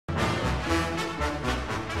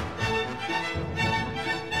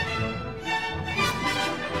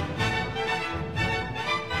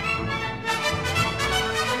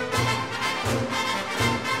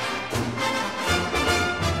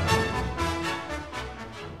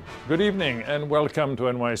Good evening and welcome to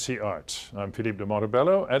NYC Arts. I'm Philippe de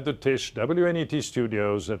Montebello at the Tisch WNET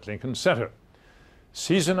studios at Lincoln Center.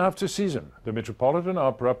 Season after season, the Metropolitan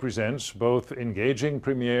Opera presents both engaging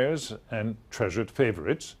premieres and treasured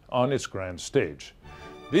favorites on its grand stage.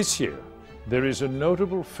 This year, there is a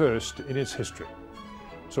notable first in its history.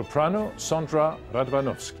 Soprano Sondra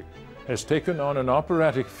Radvanovsky has taken on an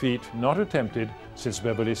operatic feat not attempted since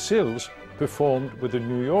Beverly Sills performed with the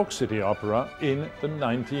New York City Opera in the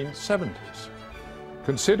 1970s.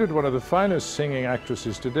 Considered one of the finest singing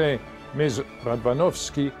actresses today, Ms.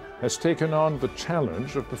 Radvanovsky has taken on the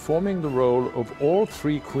challenge of performing the role of all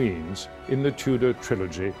three queens in the Tudor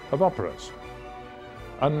trilogy of operas.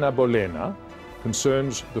 Anna Bolena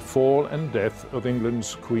concerns the fall and death of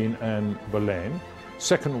England's Queen Anne Boleyn,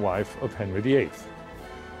 second wife of Henry VIII.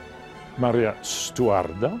 Maria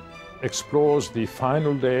Stuarda explores the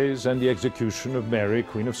final days and the execution of Mary,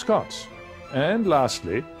 Queen of Scots. And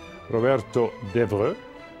lastly, Roberto Devereux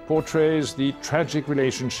portrays the tragic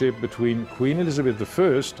relationship between Queen Elizabeth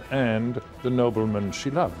I and the nobleman she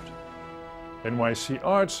loved. NYC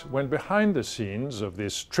Arts went behind the scenes of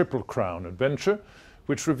this Triple Crown adventure,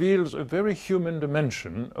 which reveals a very human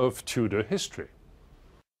dimension of Tudor history.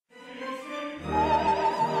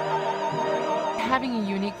 Having a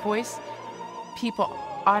unique voice, people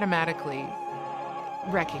automatically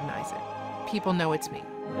recognize it. People know it's me.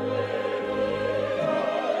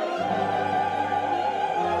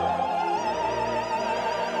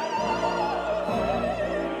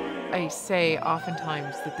 I say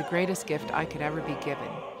oftentimes that the greatest gift I could ever be given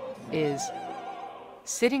is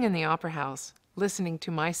sitting in the opera house listening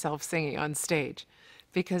to myself singing on stage,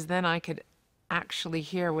 because then I could actually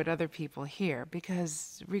hear what other people hear,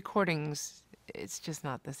 because recordings, it's just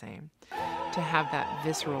not the same. To have that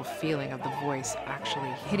visceral feeling of the voice actually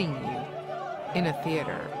hitting you in a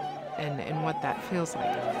theater and what that feels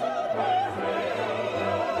like.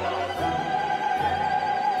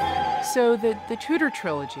 So the Tudor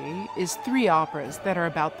trilogy is three operas that are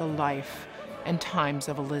about the life and times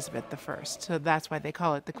of Elizabeth I. So that's why they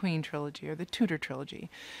call it the Queen Trilogy or the Tudor Trilogy.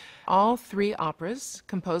 All three operas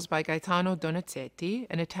composed by Gaetano Donizetti,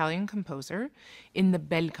 an Italian composer, in the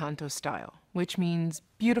bel canto style, which means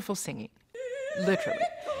beautiful singing, literally,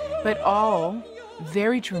 but all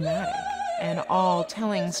very dramatic and all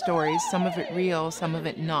telling stories, some of it real, some of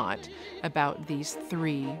it not, about these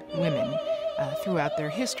three women throughout their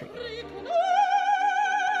history.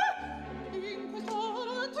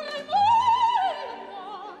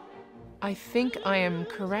 I think I am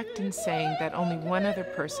correct in saying that only one other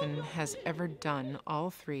person has ever done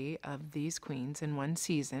all three of these queens in one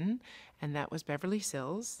season, and that was Beverly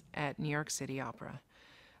Sills at New York City Opera.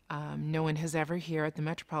 No one has ever here at the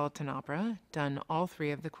Metropolitan Opera done all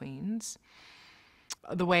three of the queens.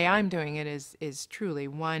 The way I'm doing it is truly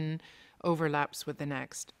one overlaps with the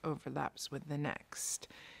next, overlaps with the next.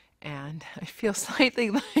 And I feel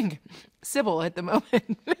slightly like Sybil at the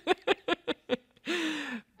moment.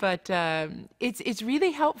 But it's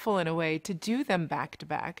really helpful in a way to do them back to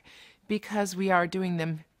back, because we are doing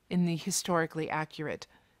them in the historically accurate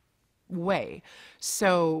way.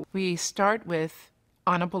 So we start with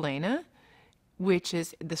Anna Bolena, which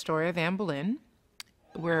is the story of Anne Boleyn,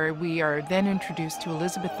 where we are then introduced to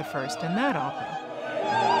Elizabeth I in that opera.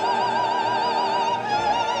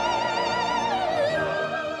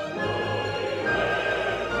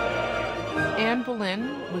 Anne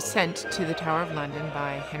Boleyn was sent to the Tower of London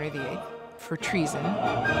by Henry VIII for treason.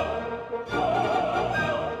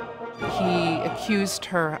 He accused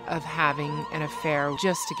her of having an affair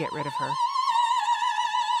just to get rid of her.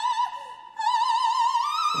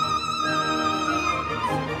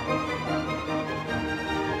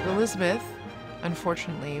 Elizabeth,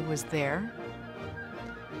 unfortunately, was there.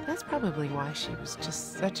 That's probably why she was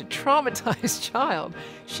just such a traumatized child.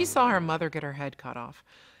 She saw her mother get her head cut off.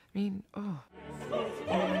 I mean, oh.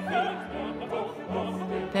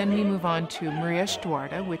 Then we move on to Maria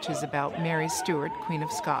Stuarda, which is about Mary Stuart, Queen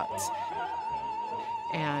of Scots,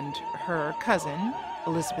 and her cousin,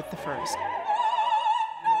 Elizabeth I.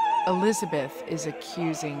 Elizabeth is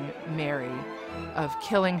accusing Mary of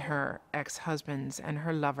killing her ex-husbands and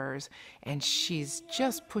her lovers, and she's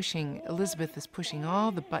just pushing, Elizabeth is pushing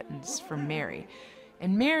all the buttons for Mary.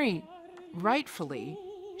 And Mary, rightfully,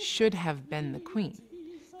 should have been the queen,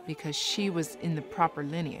 because she was in the proper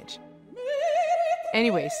lineage.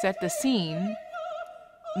 Anyway, set the scene,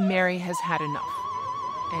 Mary has had enough.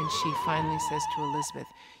 And she finally says to Elizabeth,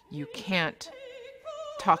 "You can't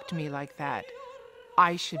talk to me like that.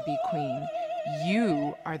 I should be queen.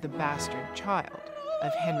 You are the bastard child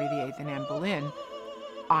of Henry VIII and Anne Boleyn.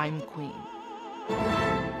 I'm queen."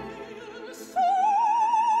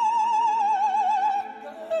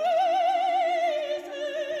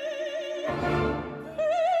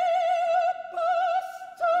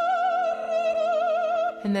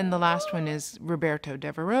 And then the last one is Roberto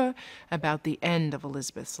Devereux, about the end of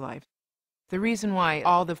Elizabeth's life. The reason why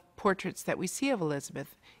all the portraits that we see of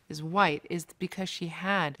Elizabeth is white is because she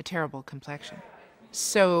had a terrible complexion.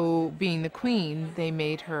 So, being the queen, they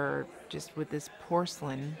made her just with this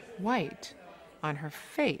porcelain white on her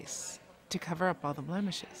face to cover up all the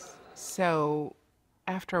blemishes. So,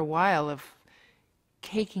 after a while of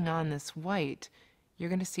caking on this white, you're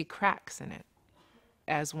going to see cracks in it,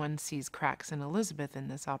 as one sees cracks in Elizabeth in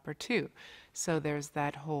this opera too. So there's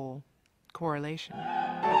that whole correlation.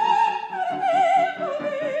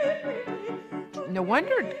 No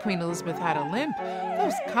wonder Queen Elizabeth had a limp.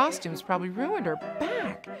 Those costumes probably ruined her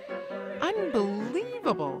back.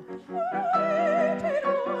 Unbelievable.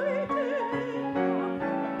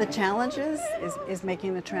 The challenge is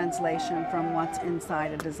making the translation from what's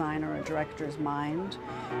inside a designer or a director's mind.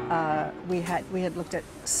 We had looked at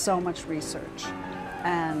so much research,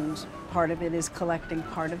 and part of it is collecting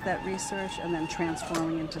part of that research and then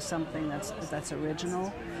transforming into something that's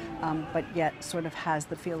original, but yet sort of has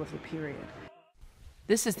the feel of the period.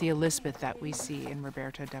 This is the Elizabeth that we see in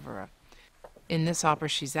Roberto Devereux. In this opera,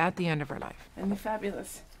 she's at the end of her life. And the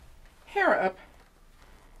fabulous hair up.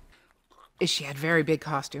 She had very big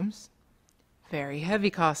costumes, very heavy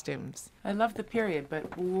costumes. I love the period,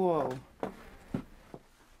 but whoa.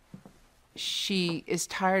 She is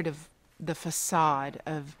tired of the facade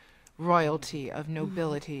of royalty, of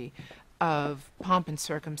nobility, of pomp and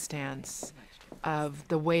circumstance, of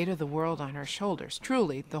the weight of the world on her shoulders,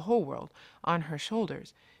 truly the whole world on her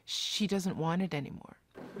shoulders. She doesn't want it anymore.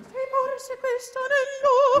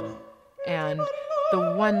 And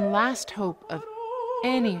the one last hope of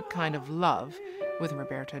any kind of love with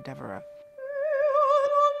Roberto Devereux.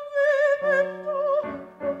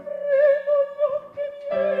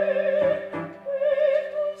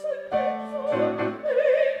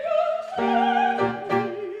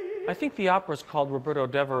 I think the opera is called Roberto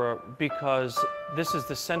Devereux because this is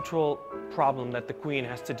the central problem that the Queen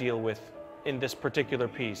has to deal with in this particular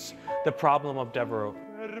piece, the problem of Devereux.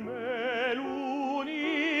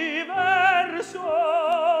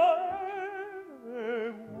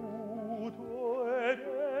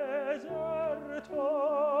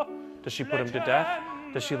 Does she put him to death?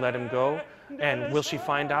 Does she let him go? And will she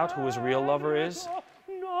find out who his real lover is?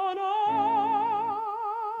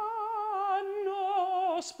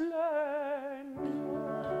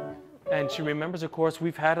 And she remembers, of course,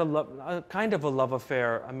 we've had a kind of a love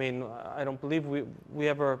affair. I mean, I don't believe I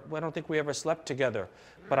don't think we ever slept together.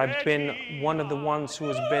 But I've been one of the ones who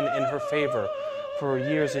has been in her favor for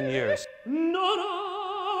years and years.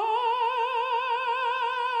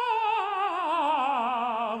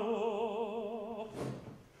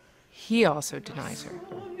 He also denies her,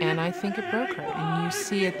 and I think it broke her. And you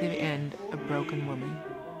see at the end a broken woman.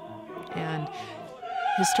 And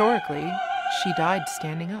historically, she died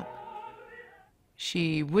standing up.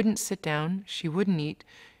 She wouldn't sit down, she wouldn't eat,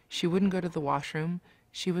 she wouldn't go to the washroom.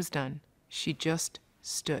 She was done. She just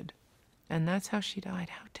stood. And that's how she died.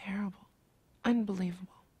 How terrible. Unbelievable.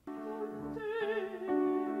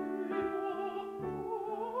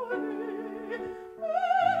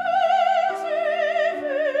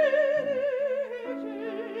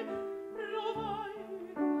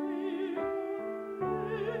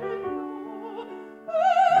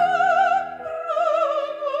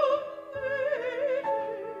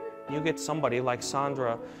 You get somebody like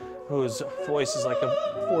Sondra, whose voice is like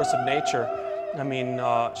a force of nature. I mean,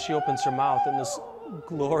 she opens her mouth and this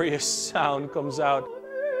glorious sound comes out.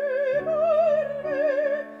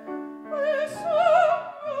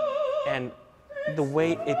 And the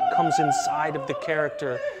way it comes inside of the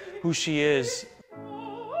character, who she is.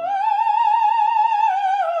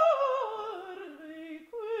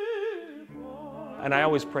 And I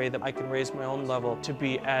always pray that I can raise my own level to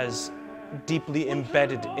be as deeply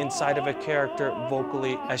embedded inside of a character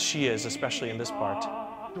vocally as she is, especially in this part.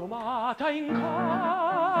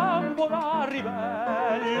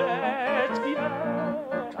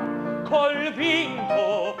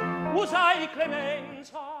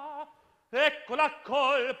 Ecco la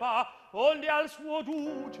colpa, onde al suo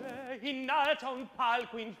duce innalza un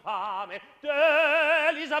palco infame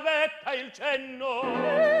d'Elisabetta il cenno.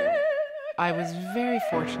 I was very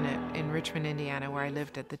fortunate in Richmond, Indiana, where I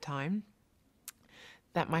lived at the time,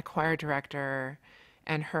 that my choir director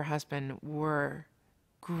and her husband were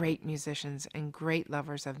great musicians and great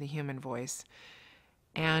lovers of the human voice,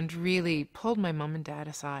 and really pulled my mom and dad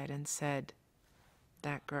aside and said,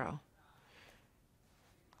 that girl.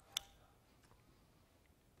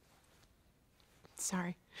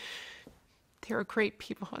 Sorry. They were great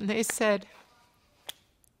people, and they said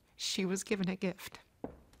she was given a gift.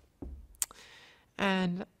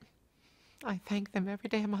 And I thank them every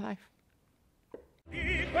day of my life.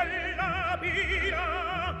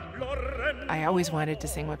 I always wanted to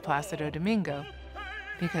sing with Placido Domingo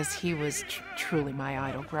because he was truly my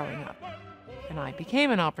idol growing up. And I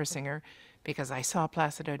became an opera singer because I saw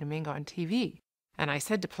Placido Domingo on TV. And I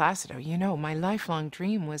said to Placido, you know, my lifelong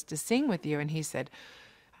dream was to sing with you. And he said,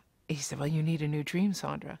 well, you need a new dream,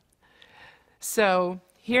 Sondra. So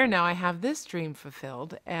here now I have this dream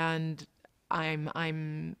fulfilled, and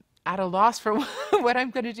I'm at a loss for what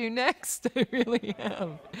I'm going to do next. I really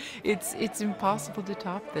am. It's impossible to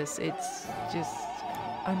top this. It's just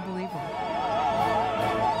unbelievable.